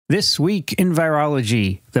This Week in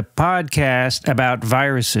Virology, the podcast about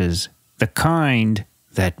viruses, the kind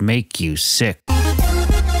that make you sick.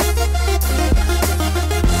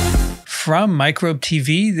 From Microbe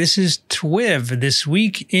TV, this is TWiV, This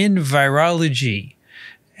Week in Virology,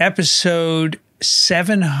 episode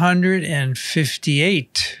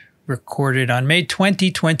 758, recorded on May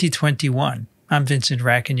 20, 2021. I'm Vincent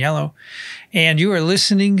Racaniello, and you are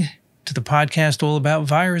listening to the podcast all about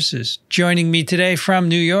viruses. Joining me today from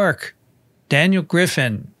New York, Daniel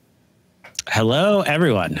Griffin. Hello,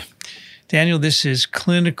 everyone. Daniel, this is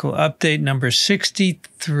clinical update number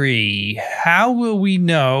 63. How will we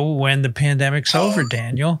know when the pandemic's over,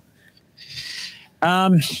 Daniel?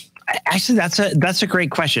 Actually, that's a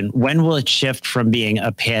great question. When will it shift from being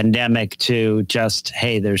a pandemic to just,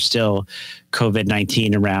 hey, there's still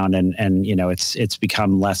COVID-19 around and you know, it's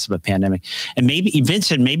become less of a pandemic? And maybe,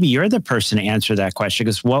 Vincent, maybe you're the person to answer that question,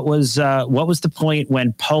 because what was the point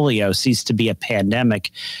when polio ceased to be a pandemic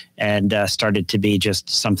and started to be just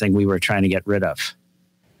something we were trying to get rid of?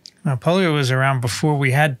 Well, polio was around before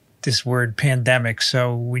we had this word pandemic,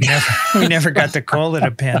 so we never got to call it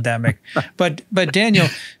a pandemic. But Daniel,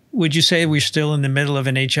 would you say we're still in the middle of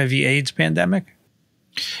an HIV/AIDS pandemic?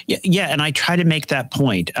 Yeah, and I try to make that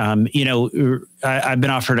point. You know, I've been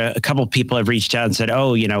offered a couple of people have reached out and said,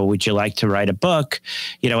 "Oh, you know, would you like to write a book?"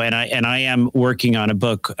 You know, and I am working on a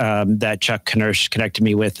book that Chuck Knirsch connected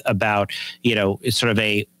me with about, you know, it's sort of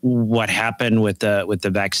what happened with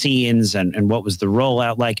the vaccines and what was the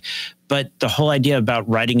rollout like. But the whole idea about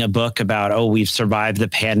writing a book about, oh, we've survived the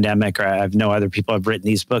pandemic, or I know other people have written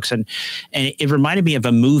these books, and it reminded me of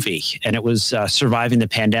a movie, and it was Surviving the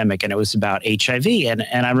Pandemic, and it was about HIV.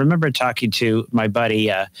 And I remember talking to my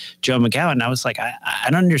buddy, Joe McGowan, and I was like, I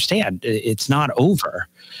don't understand. It's not over.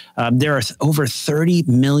 There are over 30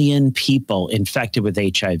 million people infected with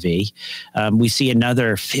HIV. We see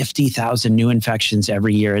another 50,000 new infections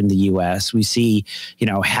every year in the U.S. We see, you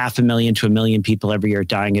know, 500,000 to 1 million people every year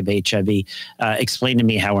dying of HIV. Explain to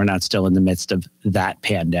me how we're not still in the midst of that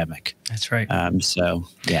pandemic. That's right. So,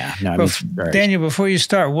 yeah. No, Daniel, before you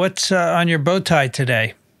start, what's on your bow tie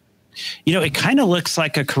today? You know, it kind of looks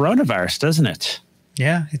like a coronavirus, doesn't it?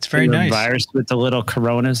 Yeah, it's very nice. Virus with the little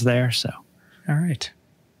coronas there. So, all right.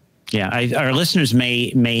 Yeah, our listeners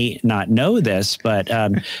may not know this, but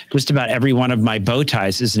just about every one of my bow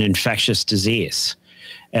ties is an infectious disease.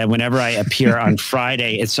 And whenever I appear on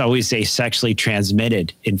Friday, it's always a sexually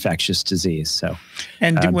transmitted infectious disease. So,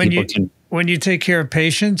 and when you take care of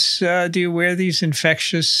patients, do you wear these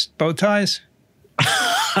infectious bow ties?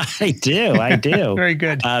 I do. Very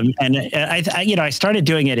good. And I, you know, I started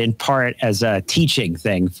doing it in part as a teaching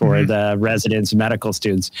thing for the residents, medical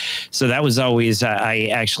students. So that was always,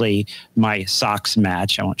 my socks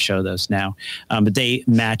match. I won't show those now, but they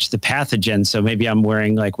match the pathogen. So maybe I'm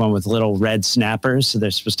wearing like one with little red snappers. So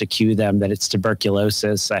they're supposed to cue them that it's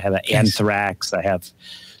tuberculosis. I have an anthrax. I have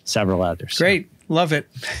several others. Great. Love it.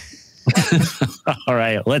 All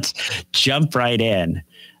right, let's jump right in.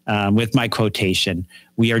 With my quotation,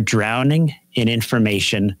 "We are drowning in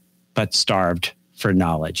information, but starved for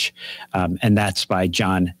knowledge." And that's by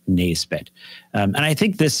John Naisbitt. And I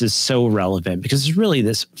think this is so relevant because it's really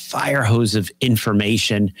this fire hose of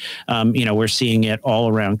information. You know, we're seeing it all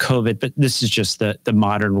around COVID, but this is just the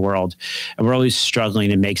modern world. And we're always struggling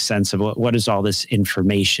to make sense of what does all this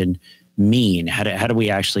information mean? How do we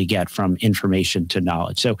actually get from information to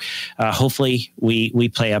knowledge? So hopefully we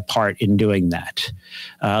play a part in doing that.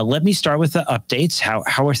 Let me start with the updates.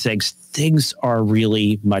 How are things? Things are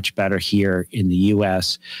really much better here in the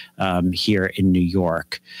U.S., here in New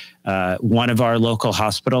York. One of our local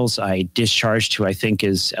hospitals I discharged to, I think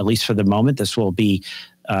is, at least for the moment, this will be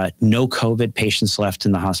no COVID patients left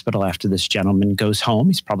in the hospital after this gentleman goes home.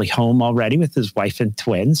 He's probably home already with his wife and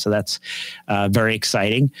twins, so that's very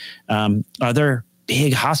exciting. Other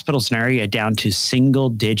big hospitals in the area down to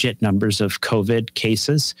single-digit numbers of COVID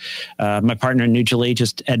cases. My partner, Nujali,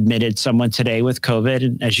 just admitted someone today with COVID.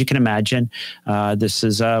 And as you can imagine, this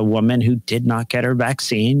is a woman who did not get her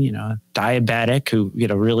vaccine, you know, diabetic, who, you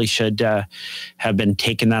know, really should have been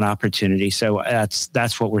taking that opportunity. So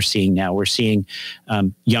that's what we're seeing now. We're seeing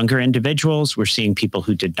younger individuals. We're seeing people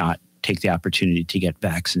who did not take the opportunity to get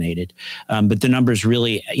vaccinated. But the numbers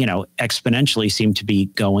really, you know, exponentially seem to be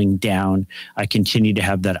going down. I continue to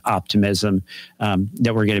have that optimism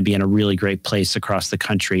that we're going to be in a really great place across the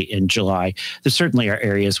country in July. There certainly are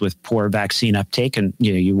areas with poor vaccine uptake, and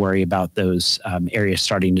you know, you worry about those areas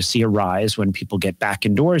starting to see a rise when people get back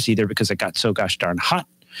indoors, either because it got so gosh darn hot,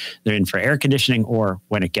 they're in for air conditioning, or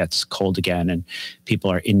when it gets cold again and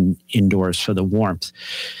people are indoors for the warmth.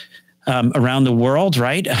 around the world,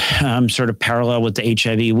 right? Sort of parallel with the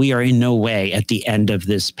HIV, we are in no way at the end of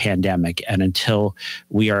this pandemic. And until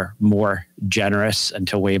we are more generous,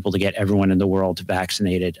 until we're able to get everyone in the world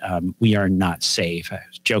vaccinated, we are not safe. I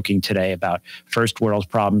was joking today about first world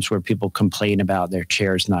problems where people complain about their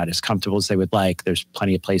chairs not as comfortable as they would like. There's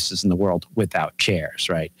plenty of places in the world without chairs,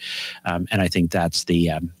 right? And I think that's the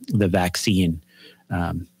vaccine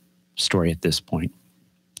story at this point.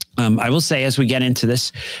 I will say, as we get into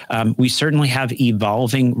this, we certainly have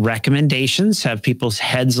evolving recommendations, have people's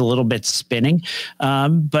heads a little bit spinning,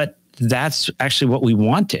 but that's actually what we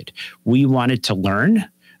wanted. We wanted to learn.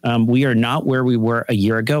 We are not where we were a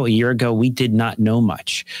year ago. A year ago, we did not know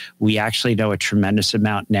much. We actually know a tremendous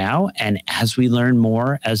amount now. And as we learn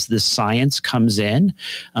more, as the science comes in,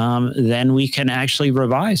 then we can actually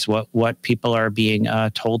revise what people are being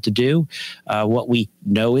told to do, what we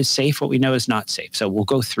know is safe, what we know is not safe. So we'll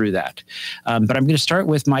go through that. But I'm going to start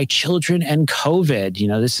with my children and COVID. You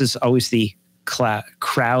know, this is always the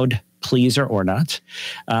crowd pleaser or not.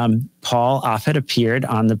 Paul Offit appeared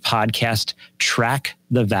on the podcast Track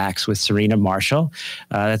the Vax with Serena Marshall.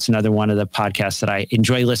 That's another one of the podcasts that I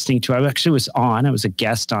enjoy listening to. I was a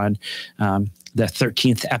guest on the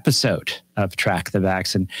 13th episode of Track the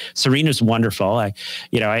Vax, and Serena's wonderful. I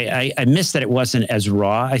miss that it wasn't as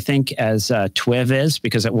raw, I think, as TWiV is,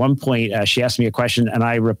 because at one point she asked me a question and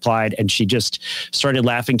I replied, and she just started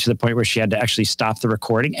laughing to the point where she had to actually stop the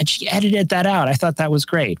recording, and she edited that out. I thought that was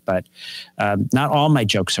great, but not all my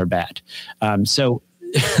jokes are bad. So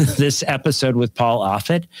this episode with Paul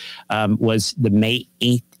Offit was the May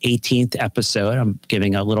 18th episode. I'm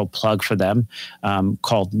giving a little plug for them,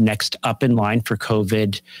 called Next Up in Line for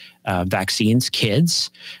COVID Vaccines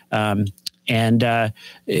Kids. And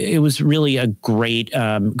it was really a great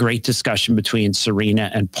discussion between Serena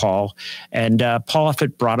and Paul. And Paul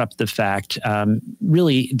Offit brought up the fact,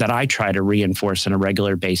 really, that I try to reinforce on a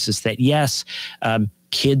regular basis, that yes,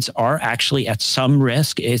 kids are actually at some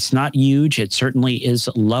risk. It's not huge. It certainly is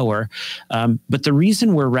lower. But the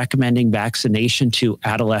reason we're recommending vaccination to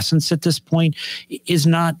adolescents at this point is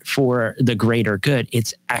not for the greater good.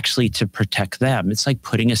 It's actually to protect them. It's like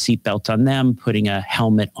putting a seatbelt on them, putting a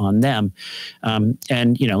helmet on them. And,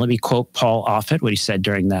 let me quote Paul Offit, what he said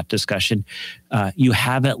during that discussion. You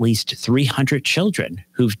have at least 300 children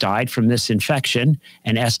who've died from this infection,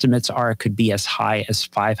 and estimates are it could be as high as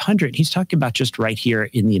 500. He's talking about just right here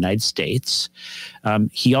in the United States.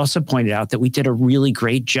 He also pointed out that we did a really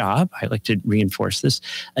great job, I like to reinforce this,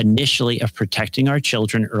 initially of protecting our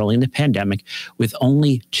children early in the pandemic, with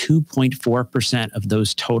only 2.4% of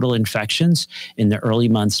those total infections in the early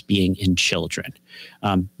months being in children.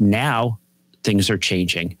 Now, things are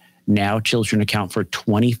changing. Now, children account for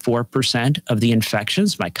 24% of the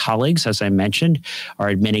infections. My colleagues, as I mentioned, are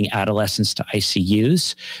admitting adolescents to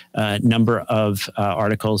ICUs. Number of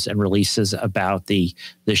articles and releases about the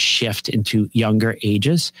shift into younger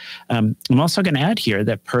ages. I'm also going to add here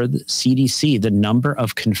that per the CDC, the number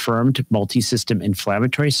of confirmed multisystem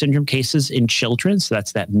inflammatory syndrome cases in children, so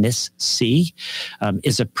that's that MIS-C,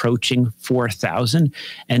 is approaching 4,000.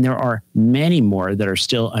 And there are many more that are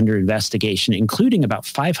still under investigation, including about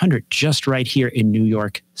 500 just right here in New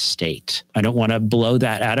York State. I don't want to blow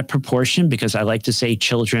that out of proportion, because I like to say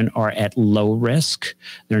children are at low risk.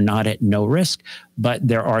 They're not at no risk, but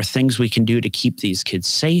there are things we can do to keep these kids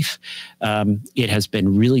safe. It has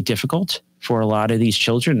been really difficult for a lot of these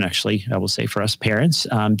children, actually, I will say for us parents,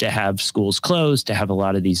 to have schools closed, to have a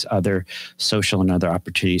lot of these other social and other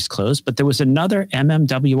opportunities closed. But there was another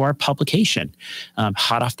MMWR publication,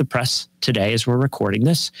 hot off the press today as we're recording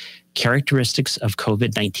this, Characteristics of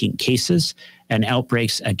COVID-19 Cases and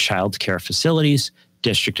Outbreaks at Child Care Facilities,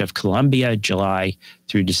 District of Columbia, July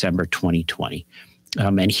through December 2020.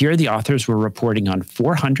 And here the authors were reporting on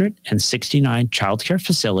 469 childcare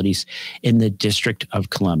facilities in the District of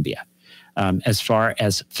Columbia. As far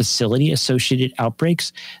as facility-associated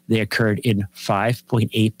outbreaks, they occurred in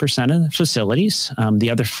 5.8% of the facilities. The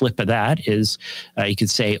other flip of that is you could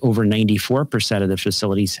say over 94% of the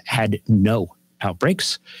facilities had no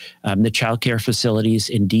outbreaks. The childcare facilities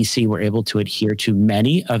in DC were able to adhere to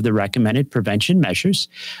many of the recommended prevention measures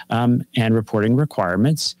and reporting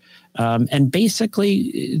requirements. And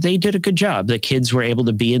basically, they did a good job. The kids were able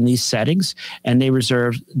to be in these settings, and they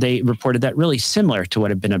reported that really similar to what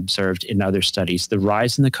had been observed in other studies. The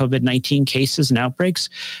rise in the COVID-19 cases and outbreaks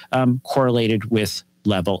correlated with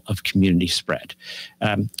level of community spread.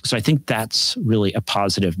 So I think that's really a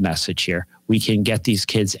positive message here. We can get these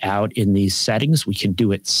kids out in these settings. We can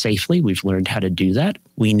do it safely. We've learned how to do that.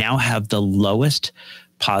 We now have the lowest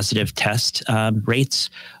positive test rates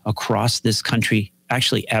across this country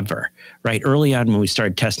actually ever, right? Early on when we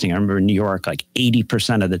started testing, I remember in New York, like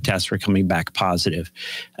 80% of the tests were coming back positive.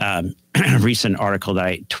 A recent article that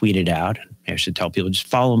I tweeted out, I should tell people, just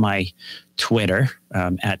follow my Twitter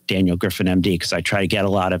at Daniel Griffin MD, because I try to get a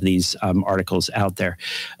lot of these articles out there,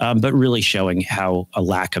 but really showing how a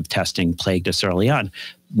lack of testing plagued us early on.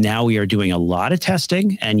 Now we are doing a lot of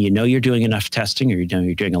testing, and you're doing enough testing, or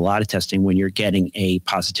you're doing a lot of testing when you're getting a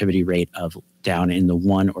positivity rate of down in the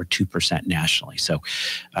 1 or 2% nationally. So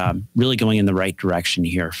really going in the right direction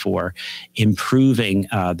here for improving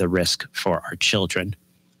the risk for our children.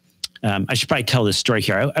 I should probably tell this story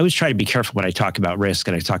here. I always try to be careful when I talk about risk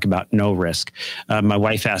and I talk about no risk. My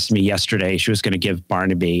wife asked me yesterday, she was going to give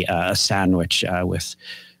Barnaby a sandwich with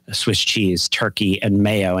Swiss cheese, turkey, and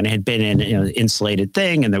mayo, and it had been in an insulated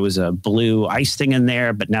thing, and there was a blue ice thing in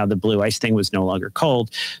there, but now the blue ice thing was no longer cold,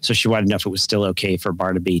 so she wanted to know if it was still okay for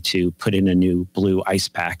Barnaby to put in a new blue ice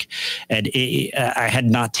pack. And I had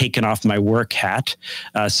not taken off my work hat,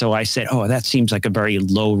 so I said, oh, that seems like a very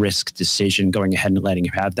low-risk decision, going ahead and letting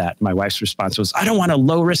him have that. My wife's response was, I don't want a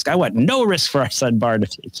low risk, I want no risk for our son Barnaby.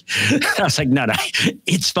 I was like, no,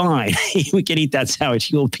 it's fine. We can eat that sandwich,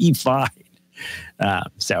 he will be fine.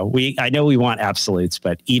 So I know we want absolutes,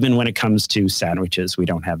 but even when it comes to sandwiches, we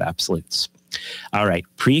don't have absolutes. All right,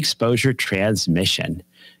 pre-exposure transmission.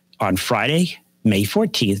 On Friday, May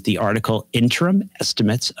 14th, the article Interim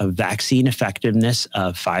Estimates of Vaccine Effectiveness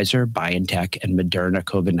of Pfizer, BioNTech, and Moderna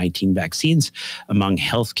COVID-19 Vaccines Among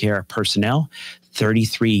Healthcare Personnel,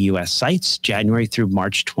 33 U.S. sites, January through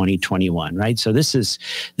March 2021, right? So this is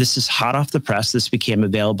hot off the press. This became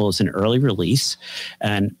available as an early release.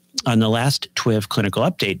 And on the last TWiV clinical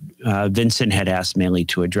update, Vincent had asked mainly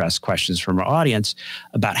to address questions from our audience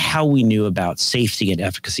about how we knew about safety and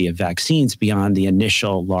efficacy of vaccines beyond the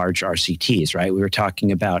initial large RCTs, right? We were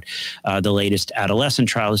talking about the latest adolescent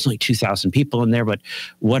trial. There's only 2,000 people in there, but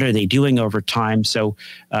what are they doing over time? So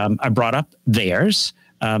I brought up theirs.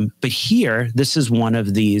 But here, this is one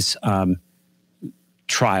of these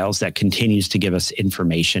trials that continues to give us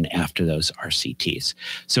information after those RCTs.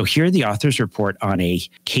 So here the authors report on a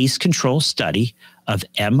case control study of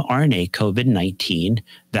mRNA COVID-19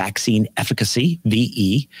 vaccine efficacy,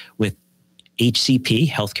 VE, with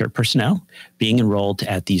HCP, healthcare personnel, being enrolled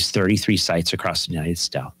at these 33 sites across the United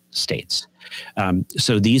States.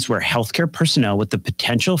 So these were healthcare personnel with the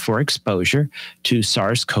potential for exposure to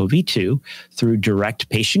SARS-CoV-2 through direct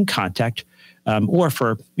patient contact, or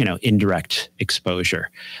for indirect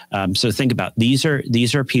exposure. So think about these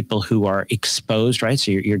are people who are exposed, right?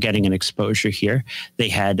 So you're getting an exposure here. They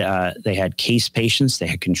had case patients, they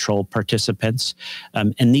had control participants,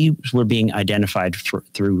 and these were being identified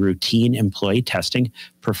through routine employee testing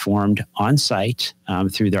performed on site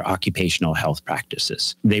through their occupational health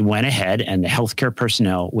practices. They went ahead, and the healthcare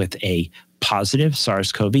personnel with a positive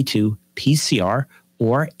SARS-CoV-2 PCR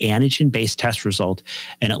or antigen-based test result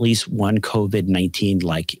and at least one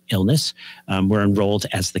COVID-19-like illness were enrolled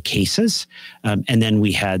as the cases. And then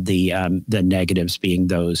we had the negatives being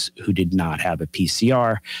those who did not have a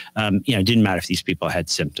PCR. It didn't matter if these people had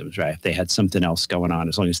symptoms, right? If they had something else going on,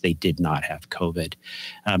 as long as they did not have COVID.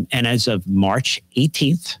 And as of March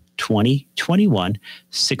 18th, 2021,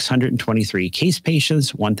 623 case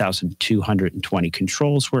patients, 1,220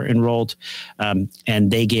 controls were enrolled,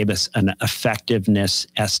 and they gave us an effectiveness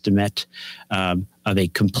estimate of a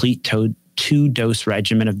complete two-dose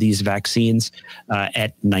regimen of these vaccines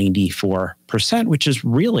at 94%, which is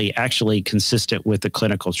really actually consistent with the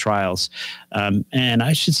clinical trials. And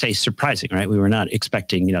I should say surprising, right? We were not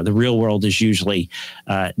expecting, the real world is usually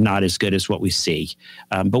not as good as what we see.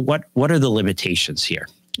 But what are the limitations here?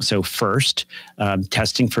 So first,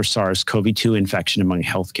 testing for SARS-CoV-2 infection among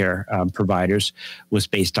healthcare providers was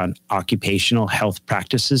based on occupational health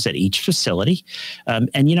practices at each facility.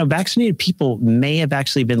 And vaccinated people may have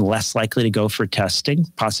actually been less likely to go for testing,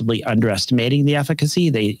 possibly underestimating the efficacy.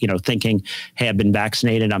 They, thinking, hey, I've been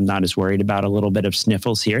vaccinated, I'm not as worried about a little bit of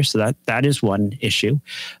sniffles here. So that is one issue.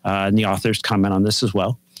 And the authors comment on this as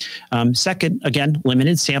well. Second, again,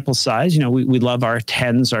 limited sample size. We love our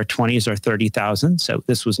 10s, our 20s, our 30,000. So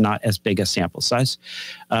this was not as big a sample size.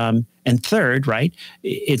 And third, right,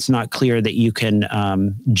 it's not clear that you can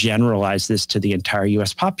generalize this to the entire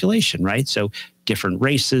U.S. population, right? So different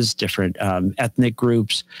races, different ethnic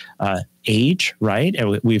groups, age, right?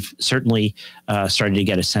 And we've certainly started to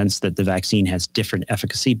get a sense that the vaccine has different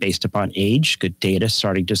efficacy based upon age. Good data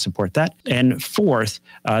starting to support that. And fourth,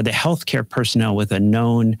 the healthcare personnel with a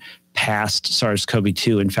known past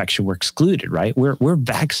SARS-CoV-2 infection were excluded, right? We're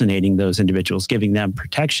vaccinating those individuals, giving them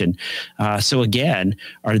protection. So again,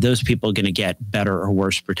 are those people going to get better or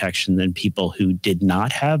worse protection than people who did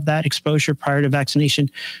not have that exposure prior to vaccination?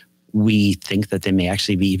 We think that they may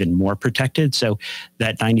actually be even more protected. So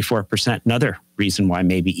that 94%, another reason why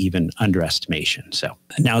maybe even underestimation. So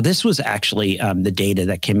now this was actually the data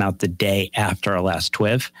that came out the day after our last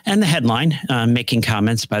TWiV, and the headline making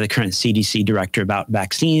comments by the current CDC director about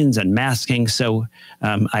vaccines and masking. So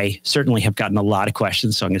I certainly have gotten a lot of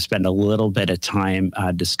questions, so I'm going to spend a little bit of time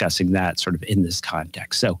discussing that sort of in this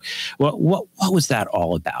context. So what was that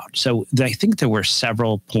all about? So I think there were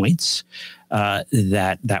several points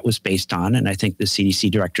that was based on. And I think the CDC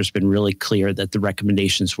director has been really clear that the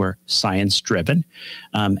recommendations were science-driven.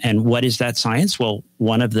 And what is that science? Well,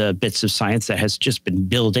 one of the bits of science that has just been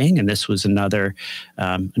building, and this was another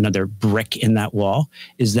brick in that wall,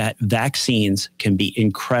 is that vaccines can be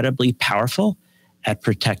incredibly powerful at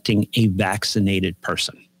protecting a vaccinated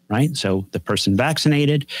person. Right? So the person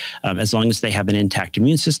vaccinated, as long as they have an intact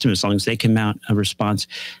immune system, as long as they can mount a response,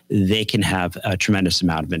 they can have a tremendous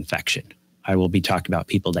amount of infection. I will be talking about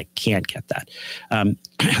people that can't get that.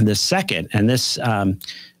 The second, and this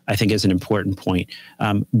I think is an important point,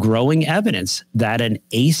 growing evidence that an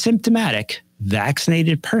asymptomatic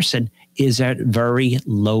vaccinated person is at very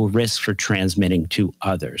low risk for transmitting to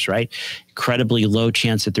others, right? Incredibly low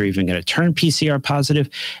chance that they're even going to turn PCR positive.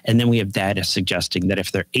 And then we have data suggesting that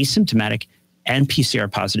if they're asymptomatic and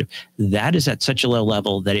PCR positive, that is at such a low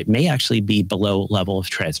level that it may actually be below level of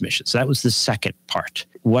transmission. So that was the second part.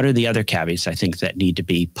 What are the other caveats I think that need to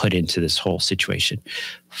be put into this whole situation?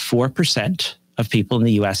 4% of people in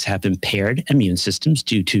the US have impaired immune systems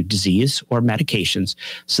due to disease or medications.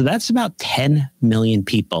 So that's about 10 million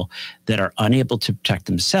people that are unable to protect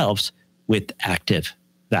themselves with active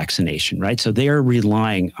vaccination, right? So they are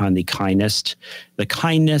relying on the kindness,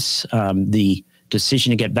 the decision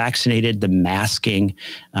to get vaccinated, the masking,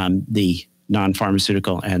 the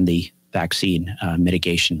non-pharmaceutical, and the vaccine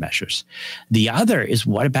mitigation measures. The other is,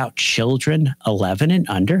 what about children 11 and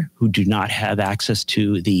under who do not have access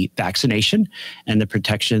to the vaccination and the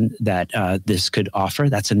protection that this could offer?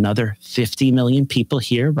 That's another 50 million people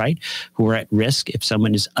here, right, who are at risk if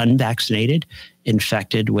someone is unvaccinated,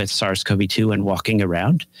 infected with SARS-CoV-2 and walking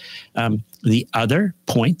around. The other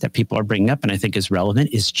point that people are bringing up, and I think is relevant,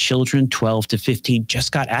 is children 12 to 15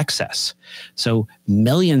 just got access. So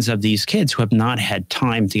millions of these kids who have not had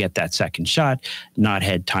time to get that second shot, not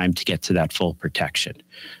had time to get to that full protection.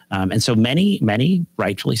 And so many,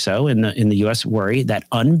 rightfully so, in the U.S. worry that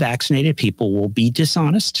unvaccinated people will be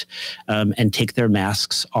dishonest and take their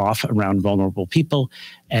masks off around vulnerable people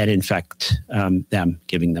and infect them,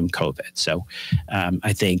 giving them COVID. So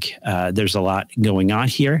I think there's a lot going on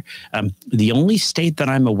here. The only state that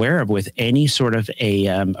I'm aware of with any sort of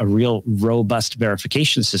a real robust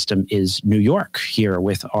verification system is New York, here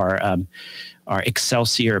with our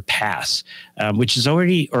Excelsior Pass, which is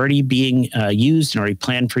already being used and already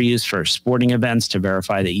planned for use for sporting events to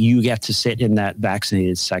verify that you get to sit in that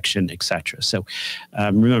vaccinated section, et cetera. So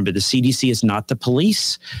remember, the CDC is not the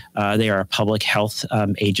police. They are a public health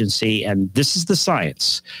agency, and this is the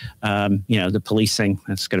science. The policing,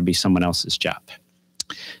 that's going to be someone else's job.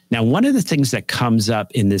 Now, one of the things that comes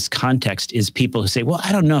up in this context is people who say, well,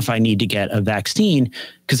 I don't know if I need to get a vaccine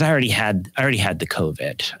because I already had the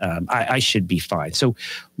COVID. I should be fine. So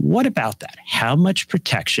what about that? How much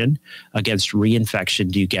protection against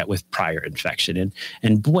reinfection do you get with prior infection?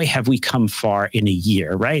 And boy, have we come far in a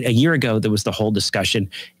year, right? A year ago, there was the whole discussion,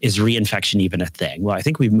 is reinfection even a thing? Well, I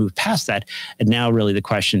think we've moved past that. And now really the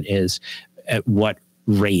question is, at what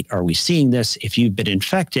rate are we seeing this? If you've been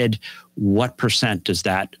infected, what % does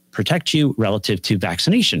that protect you relative to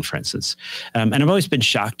vaccination, for instance? And I've always been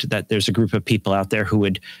shocked that there's a group of people out there who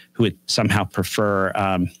would somehow prefer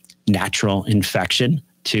natural infection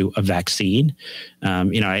to a vaccine.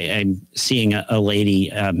 I'm seeing a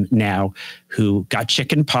lady now who got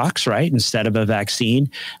chicken pox, right, instead of a vaccine.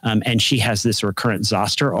 And she has this recurrent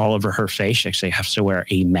zoster all over her face. She actually has to wear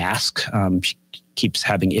a mask. She keeps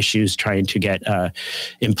having issues trying to get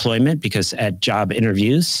employment because at job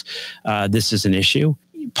interviews, this is an issue.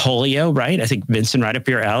 Polio, right? I think, Vincent, right up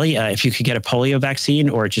your alley. If you could get a polio vaccine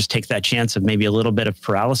or just take that chance of maybe a little bit of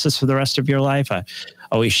paralysis for the rest of your life.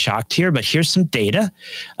 Always shocked here, but here's some data.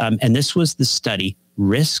 And this was the study,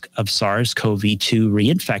 Risk of SARS-CoV-2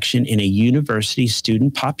 Reinfection in a University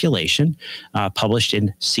Student Population, published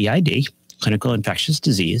in CID, Clinical Infectious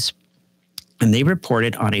Disease. And they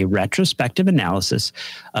reported on a retrospective analysis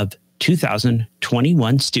of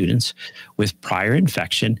 2,021 students with prior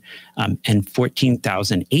infection and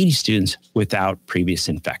 14,080 students without previous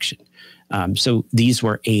infection. So these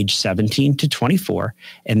were age 17 to 24,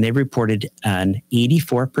 and they reported an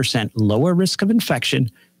 84% lower risk of infection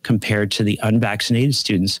compared to the unvaccinated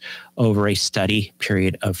students over a study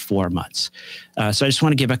period of 4 months. So I just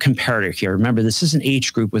want to give a comparator here. Remember, this is an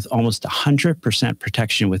age group with almost 100%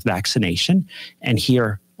 protection with vaccination, and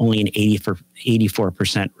here only an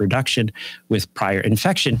 84% reduction with prior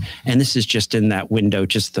infection. And this is just in that window,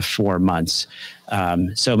 just the 4 months.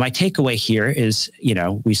 So my takeaway here is,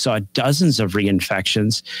 we saw dozens of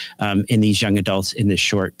reinfections in these young adults in this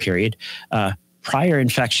short period. Prior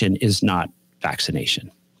infection is not vaccination.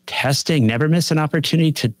 Testing, never miss an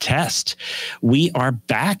opportunity to test. We are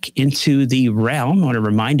back into the realm, I want to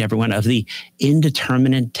remind everyone, of the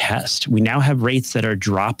indeterminate test. We now have rates that are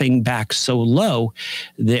dropping back so low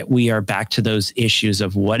that we are back to those issues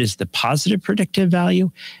of what is the positive predictive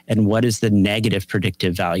value and what is the negative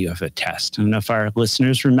predictive value of a test. I don't know if our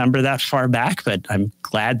listeners remember that far back, but I'm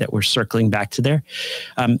glad that we're circling back to there.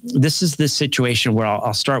 This is the situation where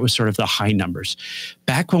I'll start with sort of the high numbers.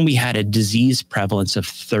 Back when we had a disease prevalence of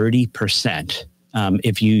 30%,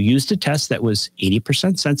 if you used a test that was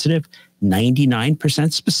 80% sensitive,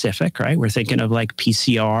 99% specific, right? We're thinking of like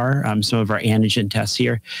PCR, some of our antigen tests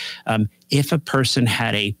here. If a person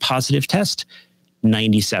had a positive test,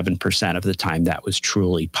 97% of the time that was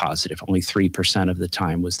truly positive. Only 3% of the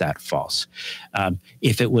time was that false.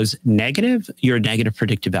 If it was negative, your negative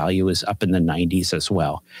predictive value is up in the 90s as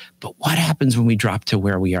well. But what happens when we drop to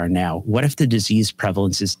where we are now? What if the disease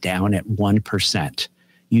prevalence is down at 1%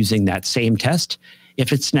 using that same test?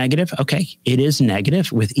 If it's negative, okay, it is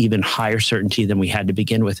negative with even higher certainty than we had to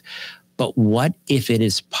begin with. But what if it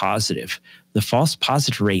is positive? The false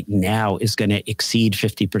positive rate now is going to exceed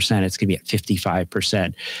 50%. It's going to be at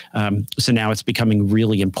 55%. So now it's becoming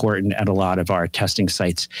really important at a lot of our testing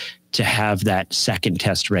sites to have that second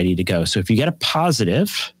test ready to go. So if you get a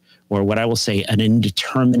positive, or what I will say, an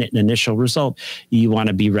indeterminate initial result, you want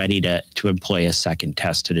to be ready to employ a second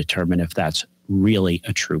test to determine if that's really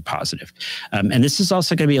a true positive. And this is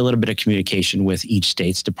also going to be a little bit of communication with each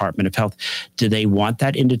state's Department of Health. Do they want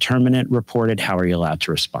that indeterminate reported? How are you allowed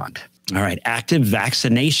to respond? All right, active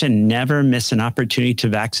vaccination. Never miss an opportunity to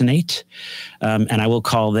vaccinate. And I will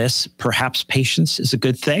call this, perhaps patience is a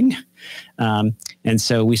good thing. And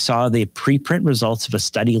so we saw the preprint results of a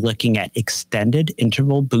study looking at extended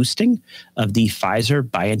interval boosting of the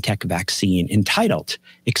Pfizer-BioNTech vaccine entitled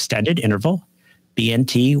Extended Interval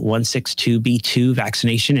BNT162b2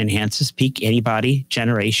 Vaccination Enhances Peak Antibody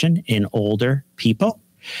Generation in Older People.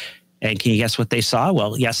 And can you guess what they saw?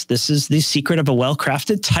 Well, yes, this is the secret of a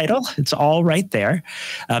well-crafted title. It's all right there.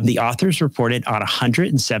 The authors reported on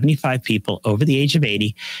 175 people over the age of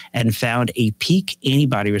 80 and found a peak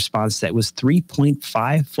antibody response that was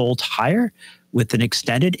 3.5-fold higher with an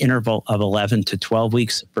extended interval of 11 to 12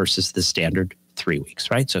 weeks versus the standard 3 weeks,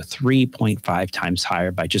 right? So 3.5 times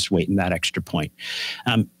higher by just waiting that extra point.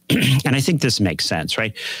 And I think this makes sense,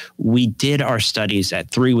 right? We did our studies at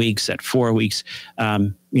 3 weeks, at 4 weeks,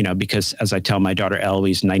 because as I tell my daughter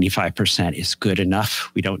Eloise, 95% is good enough.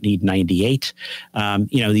 We don't need 98.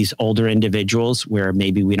 These older individuals where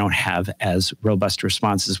maybe we don't have as robust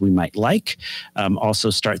responses we might like. Also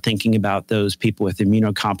start thinking about those people with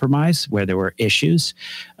immunocompromise where there were issues.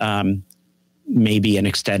 Maybe an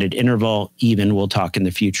extended interval. Even we'll talk in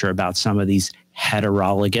the future about some of these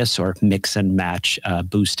heterologous or mix and match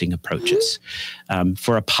boosting approaches.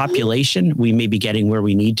 For a population, we may be getting where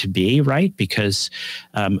we need to be, right? Because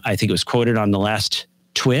I think it was quoted on the last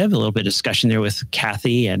TWiV, a little bit of discussion there with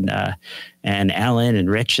Kathy and Alan and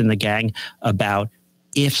Rich and the gang about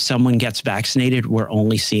if someone gets vaccinated, we're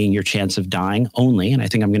only seeing your chance of dying only, and I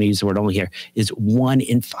think I'm going to use the word only here, is 1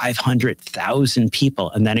 in 500,000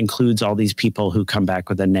 people. And that includes all these people who come back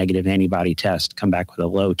with a negative antibody test, come back with a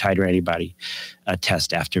low titer antibody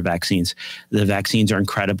test after vaccines. The vaccines are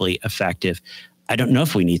incredibly effective. I don't know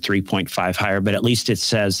if we need 3.5 higher, but at least it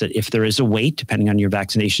says that if there is a weight, depending on your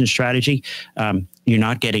vaccination strategy, you're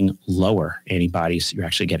not getting lower antibodies, you're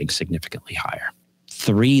actually getting significantly higher.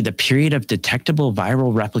 3, the period of detectable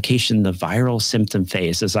viral replication, the viral symptom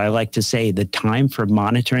phase, as I like to say, the time for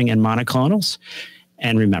monitoring and monoclonals.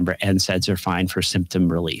 And remember, NSAIDs are fine for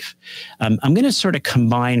symptom relief. I'm going to sort of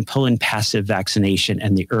combine pull in passive vaccination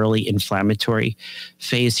and the early inflammatory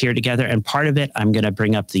phase here together. And part of it, I'm going to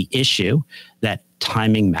bring up the issue that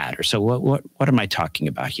timing matters. So what am I talking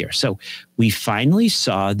about here? So we finally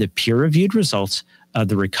saw the peer-reviewed results of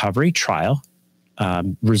the recovery trial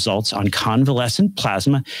results on convalescent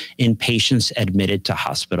plasma in patients admitted to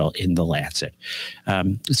hospital in the Lancet.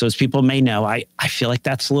 So as people may know, I feel like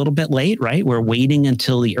that's a little bit late, right? We're waiting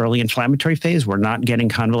until the early inflammatory phase. We're not getting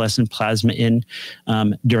convalescent plasma in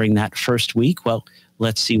during that first week. Well,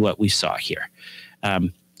 let's see what we saw here.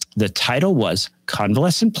 The title was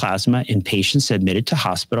Convalescent Plasma in Patients Admitted to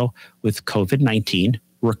Hospital with COVID-19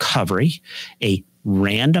 Recovery, a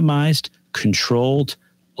randomized, controlled,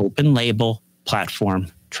 open-label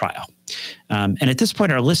platform trial. And at this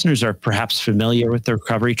point, our listeners are perhaps familiar with the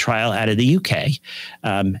recovery trial out of the UK.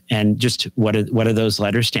 And just what do those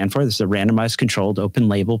letters stand for? This is a randomized, controlled,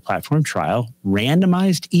 open-label platform trial,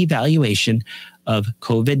 randomized evaluation of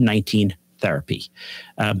COVID-19 therapy,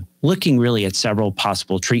 looking really at several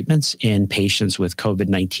possible treatments in patients with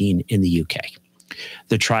COVID-19 in the UK.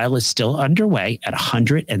 The trial is still underway at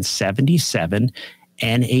 177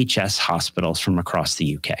 NHS hospitals from across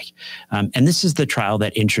the UK. And this is the trial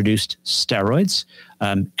that introduced steroids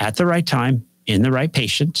at the right time, in the right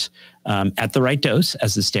patient, at the right dose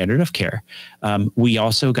as the standard of care. We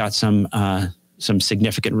also got some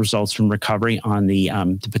significant results from recovery on the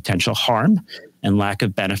potential harm and lack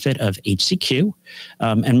of benefit of HCQ,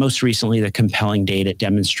 and most recently, the compelling data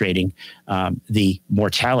demonstrating the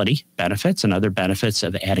mortality benefits and other benefits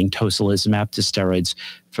of adding tocilizumab to steroids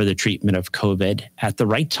for the treatment of COVID at the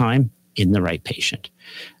right time in the right patient.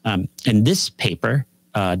 And this paper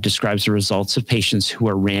describes the results of patients who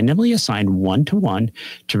are randomly assigned one-to-one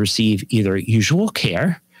to receive either usual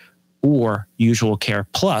care or usual care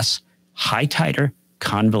plus high-titer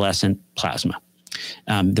convalescent plasma.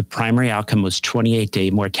 The primary outcome was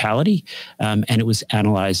 28-day mortality, and it was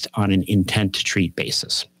analyzed on an intent-to-treat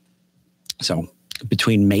basis. So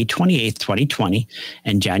between May 28th, 2020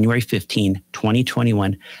 and January 15,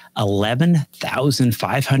 2021,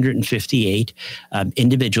 11,558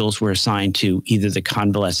 individuals were assigned to either the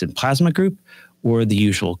convalescent plasma group or the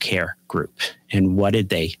usual care group. And what did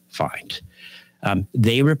they find?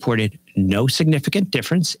 They reported no significant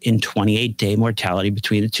difference in 28-day mortality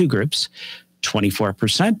between the two groups,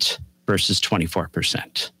 24% versus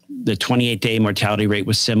 24%. The 28-day mortality rate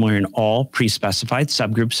was similar in all pre-specified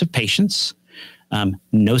subgroups of patients.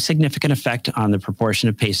 No significant effect on the proportion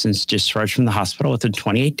of patients discharged from the hospital within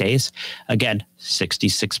 28 days. Again,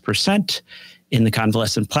 66% in the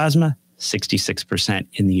convalescent plasma, 66%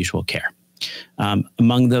 in the usual care.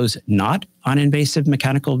 Among those not on invasive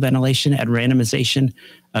mechanical ventilation at randomization,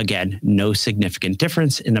 again, no significant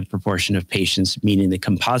difference in the proportion of patients meeting the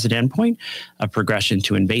composite endpoint of progression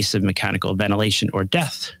to invasive mechanical ventilation or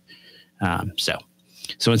death. So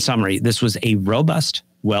in summary, this was a robust,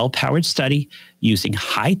 well-powered study using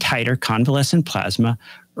high-titer convalescent plasma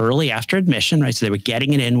early after admission, right? So they were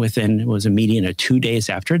getting it in within, it was a median of 2 days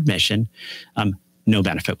after admission. No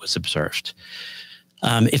benefit was observed.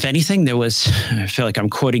 If anything, there was, I feel like I'm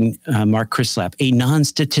quoting Mark Crislap, a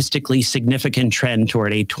non-statistically significant trend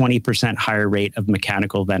toward a 20% higher rate of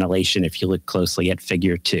mechanical ventilation if you look closely at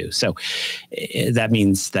figure 2. So that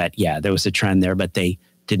means that, yeah, there was a trend there, but they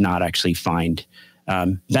did not actually find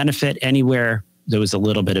benefit anywhere. There was a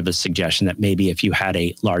little bit of a suggestion that maybe if you had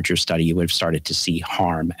a larger study, you would have started to see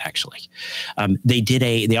harm, actually.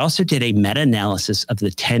 They also did a meta-analysis of the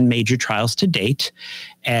 10 major trials to date.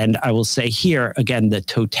 And I will say here, again, the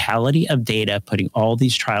totality of data, putting all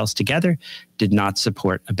these trials together, did not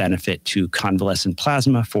support a benefit to convalescent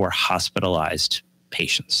plasma for hospitalized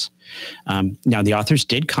patients. Now, the authors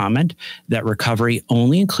did comment that recovery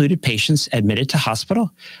only included patients admitted to hospital.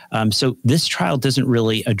 So this trial doesn't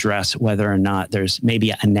really address whether or not there's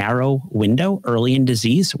maybe a narrow window early in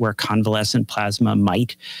disease where convalescent plasma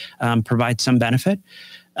might provide some benefit.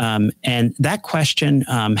 And that question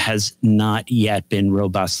has not yet been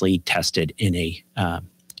robustly tested in a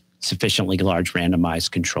sufficiently large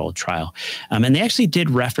randomized controlled trial. And they actually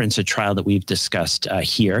did reference a trial that we've discussed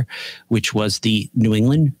here, which was the New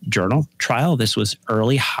England Journal trial. This was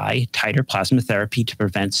early high titer plasma therapy to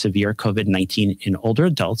prevent severe COVID-19 in older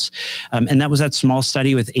adults. And that was that small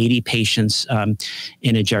study with 80 patients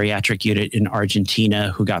in a geriatric unit in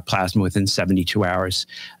Argentina who got plasma within 72 hours.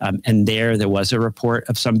 And there was a report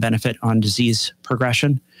of some benefit on disease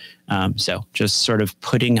progression. So just sort of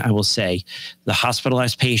putting, I will say, the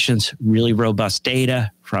hospitalized patients, really robust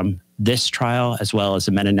data from this trial, as well as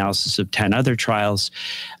a meta-analysis of 10 other trials,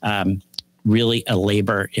 really a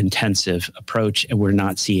labor-intensive approach, and we're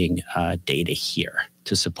not seeing data here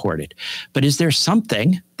to support it. But is there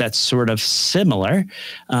something that's sort of similar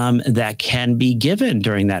that can be given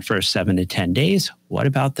during that first 7 to 10 days? What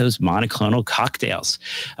about those monoclonal cocktails?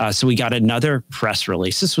 So we got another press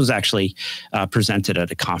release. This was actually presented at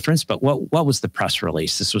a conference, but what was the press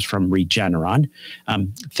release? This was from Regeneron,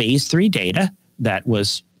 phase 3 data that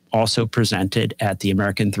was also presented at the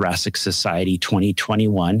American Thoracic Society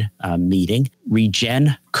 2021 meeting.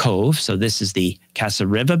 REGEN-COV, so this is the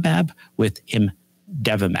casirivimab with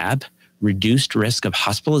imdevimab, reduced risk of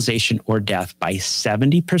hospitalization or death by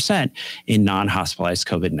 70% in non-hospitalized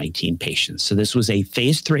COVID-19 patients. So this was a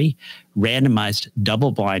phase 3 randomized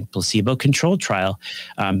double-blind placebo-controlled trial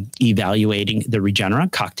evaluating the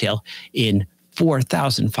Regeneron cocktail in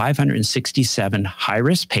 4,567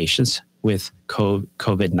 high-risk patients with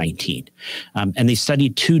COVID-19. And they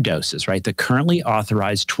studied 2 doses, right? The currently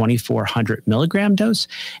authorized 2,400 milligram dose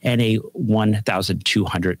and a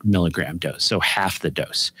 1,200 milligram dose, so half the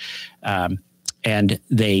dose. And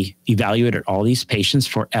they evaluated all these patients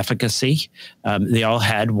for efficacy. They all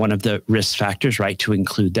had one of the risk factors, right, to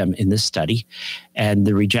include them in this study. And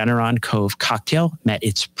the Regeneron-COV cocktail met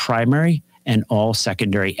its primary and all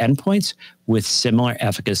secondary endpoints with similar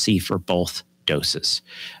efficacy for both doses.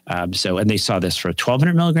 And they saw this for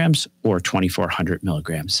 1,200 milligrams or 2,400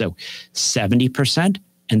 milligrams. So 70%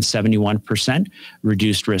 and 71%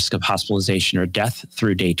 reduced risk of hospitalization or death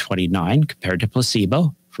through day 29 compared to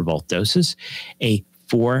placebo for both doses, a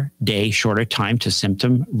 4-day shorter time to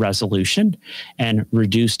symptom resolution, and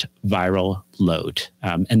reduced viral load.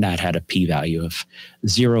 And that had a p-value of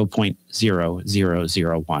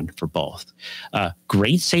 0.0001 for both.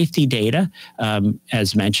 Great safety data.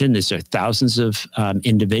 As mentioned, these are thousands of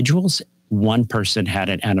individuals. One person had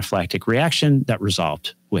an anaphylactic reaction that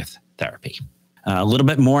resolved with therapy. A little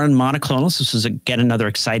bit more on monoclonals. This was, again, another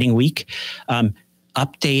exciting week.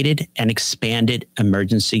 Updated and expanded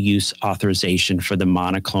emergency use authorization for the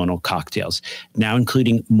monoclonal cocktails, now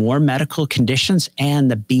including more medical conditions, and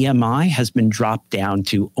the BMI has been dropped down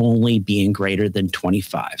to only being greater than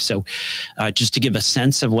 25. So just to give a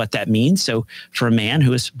sense of what that means. So for a man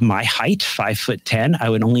who is my height, 5'10", I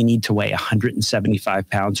would only need to weigh 175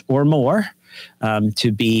 pounds or more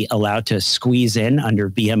to be allowed to squeeze in under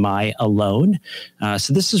BMI alone.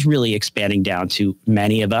 So this is really expanding down to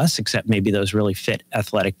many of us, except maybe those really fit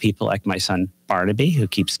athletic people like my son Barnaby, who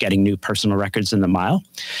keeps getting new personal records in the mile.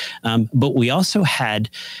 But we also had,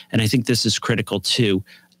 and I think this is critical too,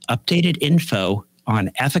 updated info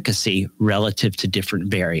on efficacy relative to different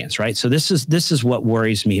variants, right? So this is what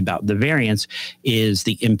worries me about the variants, is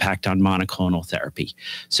the impact on monoclonal therapy.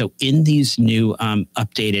 So in these new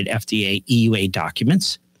updated FDA EUA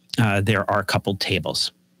documents, there are a couple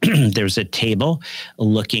tables. There's a table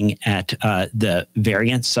looking at the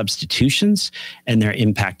variant substitutions and their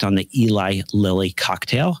impact on the Eli Lilly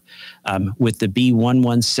cocktail. With the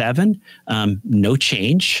B117, no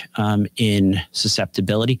change in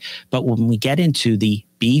susceptibility. But when we get into the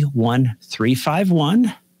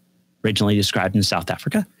B1351, originally described in South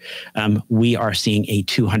Africa, we are seeing a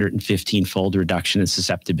 215-fold reduction in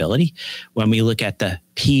susceptibility. When we look at the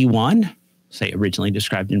P1, say originally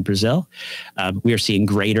described in Brazil, we are seeing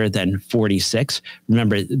greater than 46.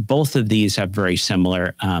 Remember, both of these have very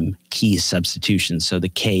similar key substitutions. So the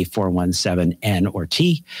K417N or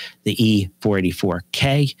T, the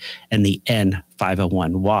E484K, and the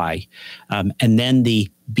N501Y. And then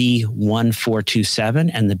the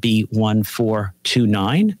B1427 and the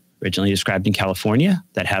B1429, originally described in California,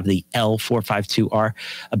 that have the L452R,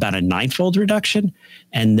 about a 9-fold reduction.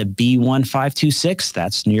 And the B1526,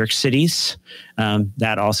 that's New York City's,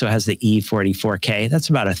 that also has the E484K. That's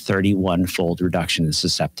about a 31-fold reduction in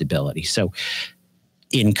susceptibility. So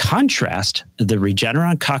in contrast, the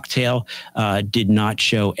Regeneron cocktail did not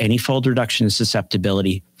show any fold reduction in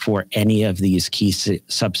susceptibility for any of these key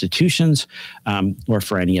substitutions or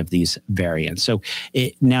for any of these variants. So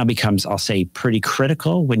it now becomes, I'll say, pretty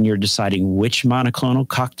critical when you're deciding which monoclonal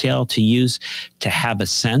cocktail to use to have a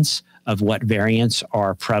sense of what variants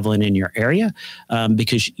are prevalent in your area,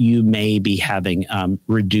 because you may be having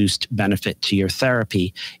reduced benefit to your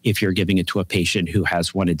therapy if you're giving it to a patient who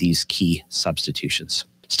has one of these key substitutions.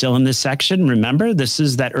 Still in this section, remember, this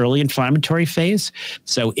is that early inflammatory phase.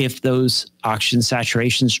 So if those oxygen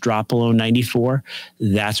saturations drop below 94,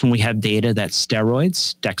 that's when we have data that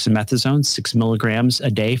steroids, dexamethasone, 6 milligrams a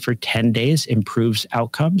day for 10 days improves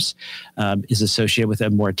outcomes, is associated with a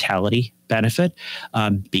mortality benefit.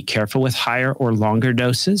 Be careful with higher or longer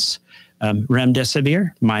doses.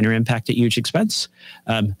 Remdesivir, minor impact at huge expense.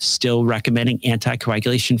 Still recommending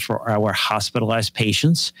anticoagulation for our hospitalized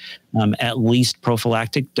patients. At least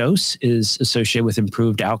prophylactic dose is associated with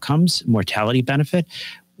improved outcomes, mortality benefit.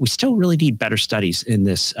 We still really need better studies in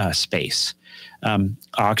this space.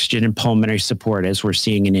 Oxygen and pulmonary support, as we're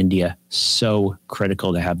seeing in India, so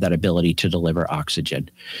critical to have that ability to deliver oxygen.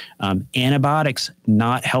 Antibiotics,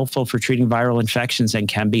 not helpful for treating viral infections and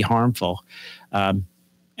can be harmful.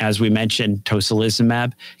 As we mentioned,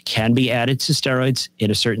 tocilizumab can be added to steroids in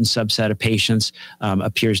a certain subset of patients,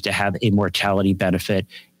 appears to have a mortality benefit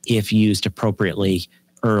if used appropriately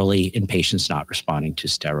early in patients not responding to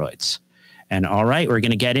steroids. And all right, we're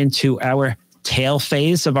going to get into our tail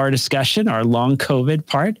phase of our discussion, our long COVID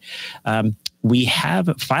part. We have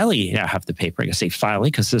finally, I have the paper, I can say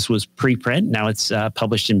finally, because this was preprint. Now it's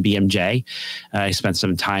published in BMJ. I spent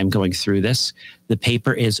some time going through this. The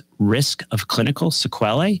paper is Risk of Clinical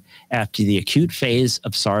Sequelae After the Acute Phase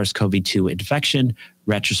of SARS-CoV-2 Infection,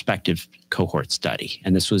 Retrospective Cohort Study.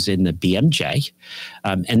 And this was in the BMJ.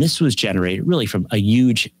 And this was generated really from a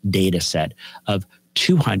huge data set of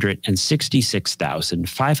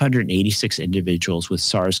 266,586 individuals with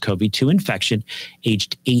SARS-CoV-2 infection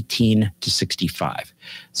aged 18 to 65.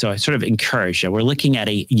 So I sort of encourage, we're looking at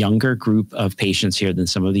a younger group of patients here than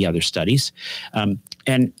some of the other studies.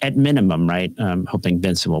 And at minimum, right, I'm hoping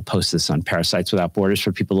Vincent will post this on Parasites Without Borders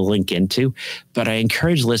for people to link into, but I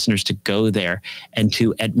encourage listeners to go there and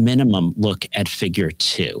to, at minimum, look at figure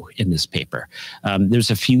 2 in this paper. There's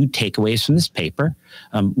a few takeaways from this paper.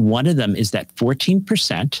 One of them is that 14%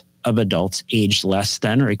 of adults aged less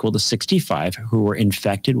than or equal to 65 who were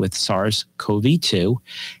infected with SARS-CoV-2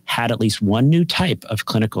 had at least one new type of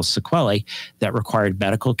clinical sequelae that required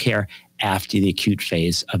medical care after the acute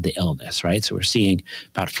phase of the illness, right? So we're seeing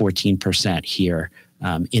about 14% here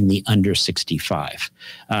in the under 65.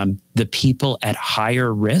 The people at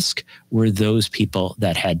higher risk were those people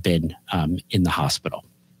that had been in the hospital.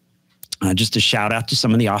 Just a shout out to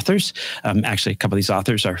some of the authors. Actually, a couple of these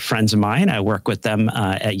authors are friends of mine. I work with them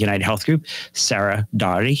at United Health Group. Sarah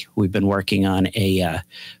Daugherty, we've been working on a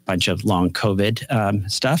bunch of long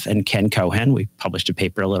COVID stuff, and Ken Cohen, we published a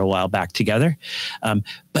paper a little while back together.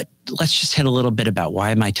 But let's just hit a little bit about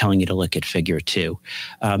why am I telling you to look at figure 2.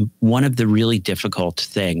 One of the really difficult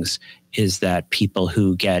things is that people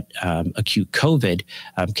who get acute COVID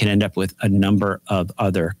can end up with a number of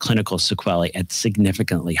other clinical sequelae at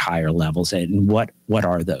significantly higher levels. And what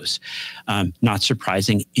are those? Not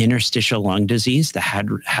surprising, interstitial lung disease, the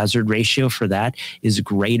hazard ratio for that is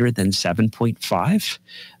greater than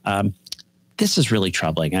 7.5. This is really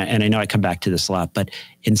troubling. And I know I come back to this a lot, but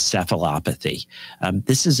encephalopathy.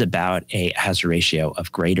 This is about a hazard ratio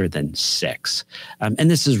of greater than 6.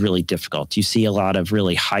 And this is really difficult. You see a lot of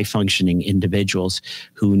really high functioning individuals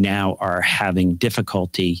who now are having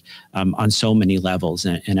difficulty on so many levels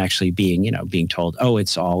and actually being told, oh,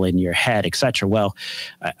 it's all in your head, et cetera. Well,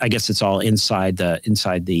 I guess it's all inside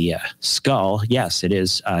the skull. Yes, it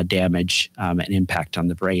is damage and impact on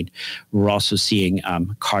the brain. We're also seeing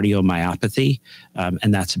cardiomyopathy,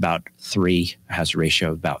 and that's about 3, hazard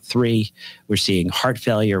ratio of about 3. We're seeing heart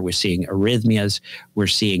failure. We're seeing arrhythmias. We're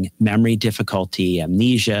seeing memory difficulty,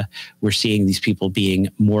 amnesia. We're seeing these people being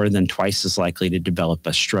more than twice as likely to develop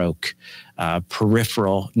a stroke.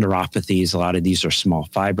 Peripheral neuropathies, a lot of these are small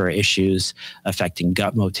fiber issues affecting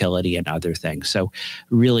gut motility and other things. So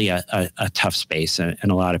really a tough space, and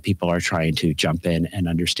a lot of people are trying to jump in and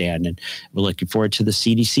understand. And we're looking forward to the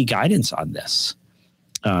CDC guidance on this.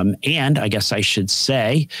 And I guess I should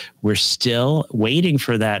say, we're still waiting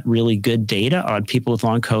for that really good data on people with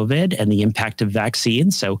long COVID and the impact of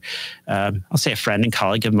vaccines. So I'll say a friend and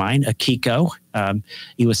colleague of mine, Akiko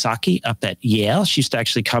Iwasaki up at Yale. She used to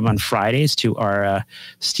actually come on Fridays to our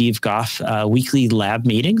Steve Goff weekly lab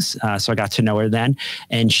meetings. So I got to know her then.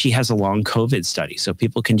 And she has a long COVID study. So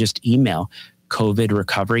people can just email COVID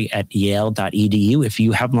recovery at yale.edu. If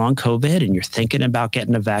you have long COVID and you're thinking about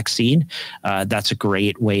getting a vaccine, that's a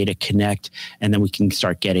great way to connect. And then we can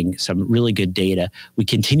start getting some really good data. We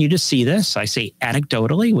continue to see this. I say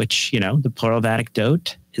anecdotally, which, the plural of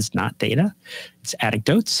anecdote is not data, it's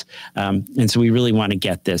anecdotes. And so we really want to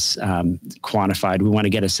get this quantified. We want to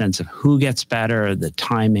get a sense of who gets better, the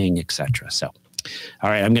timing, et cetera. So, all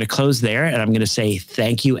right, I'm going to close there, and I'm going to say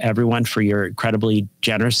thank you, everyone, for your incredibly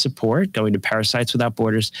generous support, going to Parasites Without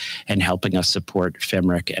Borders and helping us support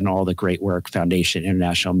FMRIC and all the great work Foundation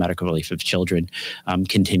International Medical Relief of Children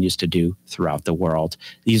continues to do throughout the world.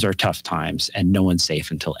 These are tough times, and no one's safe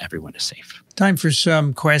until everyone is safe. Time for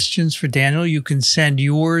some questions for Daniel. You can send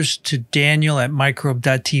yours to Daniel at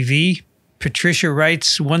microbe.tv. Patricia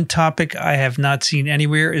writes, one topic I have not seen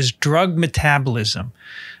anywhere is drug metabolism.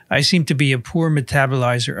 I seem to be a poor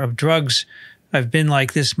metabolizer of drugs. I've been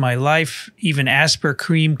like this my life. Even Asper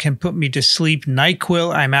cream can put me to sleep.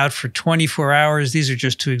 NyQuil, I'm out for 24 hours. These are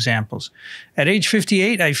just two examples. At age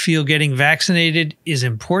 58, I feel getting vaccinated is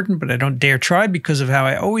important, but I don't dare try because of how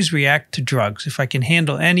I always react to drugs. If I can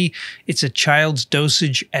handle any, it's a child's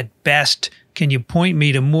dosage at best. Can you point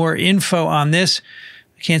me to more info on this?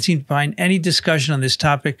 I can't seem to find any discussion on this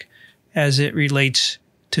topic as it relates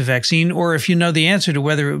to vaccine, or if you know the answer to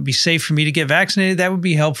whether it would be safe for me to get vaccinated, that would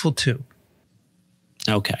be helpful too.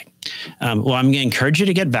 Okay. Well, I'm going to encourage you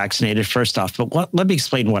to get vaccinated first off, but let me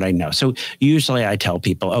explain what I know. So usually I tell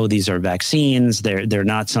people, oh, these are vaccines. They're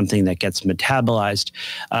not something that gets metabolized.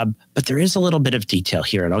 But there is a little bit of detail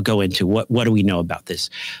here, and I'll go into what do we know about this.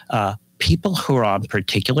 People who are on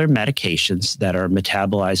particular medications that are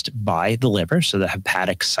metabolized by the liver, so the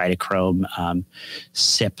hepatic cytochrome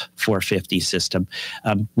CYP450 system,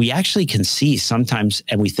 we actually can see sometimes,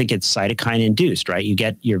 and we think it's cytokine induced, right? You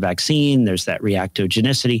get your vaccine, there's that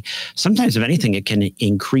reactogenicity. Sometimes, if anything, it can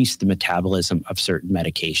increase the metabolism of certain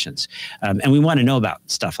medications. And we want to know about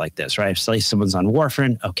stuff like this, right? If say someone's on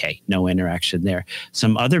warfarin, okay, no interaction there.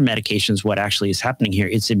 Some other medications, what actually is happening here,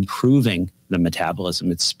 it's improving the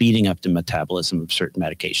metabolism. It's speeding up the metabolism of certain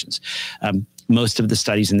medications. Most of the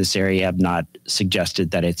studies in this area have not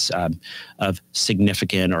suggested that it's of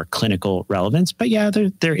significant or clinical relevance, but yeah,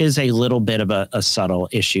 there is a little bit of a subtle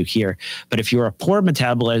issue here. But if you're a poor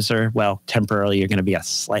metabolizer, well, temporarily you're going to be a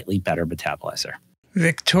slightly better metabolizer.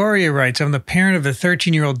 Victoria writes, I'm the parent of a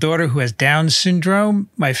 13-year-old daughter who has Down syndrome.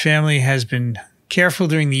 My family has been careful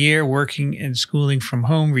during the year, working and schooling from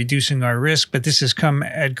home, reducing our risk, but this has come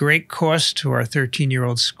at great cost to our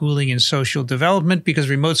 13-year-old schooling and social development because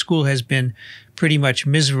remote school has been pretty much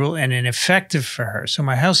miserable and ineffective for her. So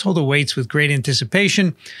my household awaits with great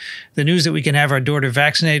anticipation the news that we can have our daughter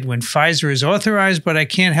vaccinated when Pfizer is authorized, but I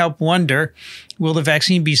can't help wonder, will the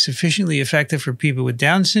vaccine be sufficiently effective for people with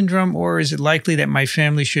Down syndrome, or is it likely that my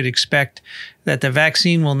family should expect that the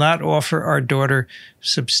vaccine will not offer our daughter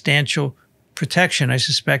substantial protection? I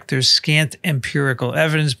suspect there's scant empirical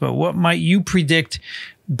evidence, but what might you predict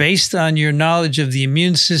based on your knowledge of the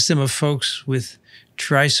immune system of folks with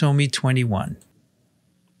trisomy 21?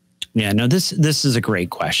 Yeah, no, this is a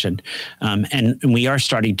great question. And we are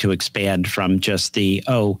starting to expand from just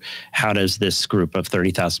how does this group of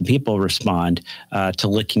 30,000 people respond to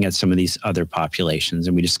looking at some of these other populations.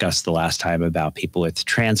 And we discussed the last time about people with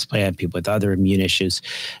transplant, people with other immune issues.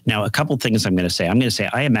 Now, a couple of things I'm going to say.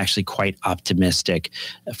 I am actually quite optimistic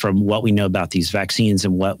from what we know about these vaccines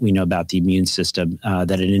and what we know about the immune system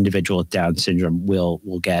that an individual with Down syndrome will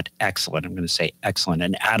get excellent. I'm going to say excellent.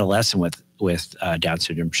 An adolescent with Down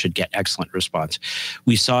syndrome should get excellent response.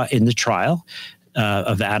 We saw in the trial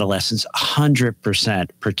of adolescents 100%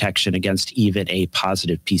 protection against even a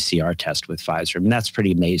positive PCR test with Pfizer. I mean, that's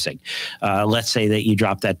pretty amazing. Let's say that you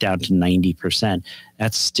drop that down to 90%.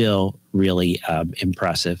 That's still really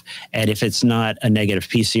impressive. And if it's not a negative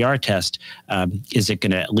PCR test, is it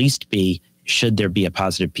going to at least be, should there be a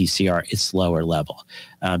positive PCR, it's lower level.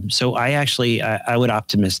 So I would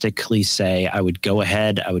optimistically say I would go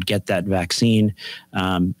ahead, I would get that vaccine.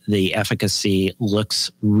 The efficacy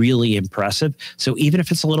looks really impressive. So even if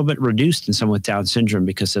it's a little bit reduced in someone with Down syndrome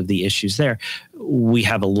because of the issues there, we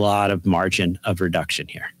have a lot of margin of reduction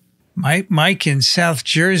here. Mike in South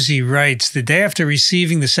Jersey writes, the day after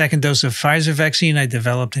receiving the second dose of Pfizer vaccine, I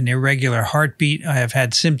developed an irregular heartbeat. I have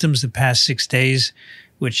had symptoms the past 6 days,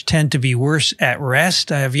 which tend to be worse at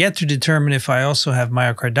rest. I have yet to determine if I also have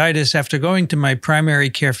myocarditis. After going to my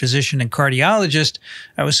primary care physician and cardiologist,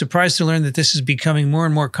 I was surprised to learn that this is becoming more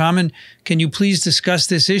and more common. Can you please discuss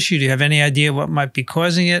this issue? Do you have any idea what might be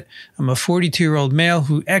causing it? I'm a 42-year-old male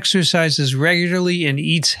who exercises regularly and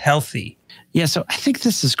eats healthy. Yeah, so I think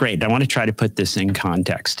this is great. I want to try to put this in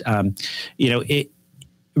context.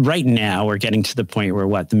 Right now, we're getting to the point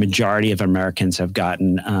where the majority of Americans have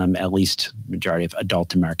gotten, at least majority of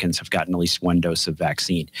adult Americans have gotten at least one dose of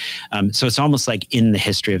vaccine. So it's almost like in the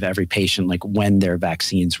history of every patient, like when their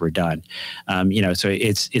vaccines were done. So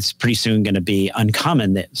it's pretty soon going to be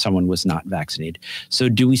uncommon that someone was not vaccinated. So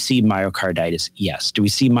do we see myocarditis? Yes. Do we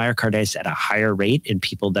see myocarditis at a higher rate in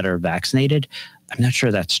people that are vaccinated? I'm not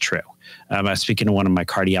sure that's true. I was speaking to one of my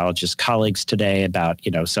cardiologist colleagues today about,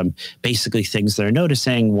 some basically things they're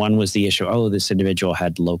noticing. One was the issue, this individual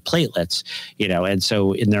had low platelets, and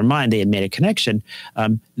so in their mind, they had made a connection.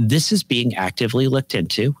 This is being actively looked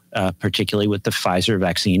into, particularly with the Pfizer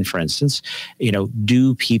vaccine, for instance.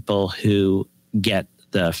 Do people who get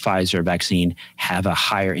the Pfizer vaccine have a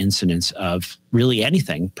higher incidence of really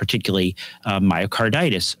anything, particularly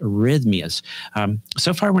myocarditis, arrhythmias.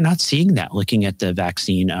 So far, we're not seeing that. Looking at the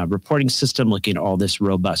vaccine reporting system, looking at all this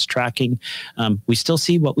robust tracking, we still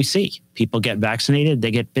see what we see. People get vaccinated,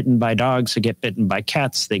 they get bitten by dogs, they get bitten by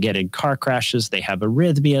cats, they get in car crashes, they have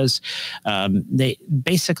arrhythmias. They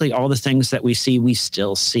basically all the things that we see, we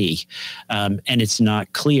still see. And it's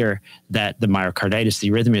not clear that the myocarditis,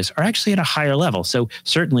 the arrhythmias are actually at a higher level. So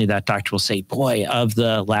certainly that doctor will say, boy, of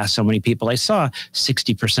the last so many people I saw,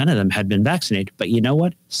 60% of them had been vaccinated. But you know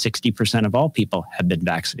what? 60% of all people have been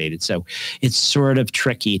vaccinated. So it's sort of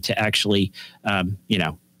tricky to actually,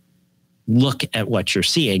 look at what you're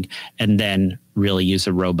seeing and then really use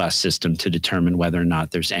a robust system to determine whether or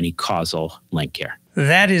not there's any causal link here.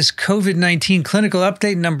 That is COVID-19 clinical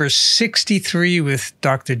update number 63 with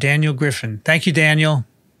Dr. Daniel Griffin. Thank you, Daniel.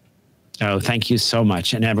 Oh, thank you so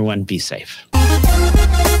much. And everyone be safe.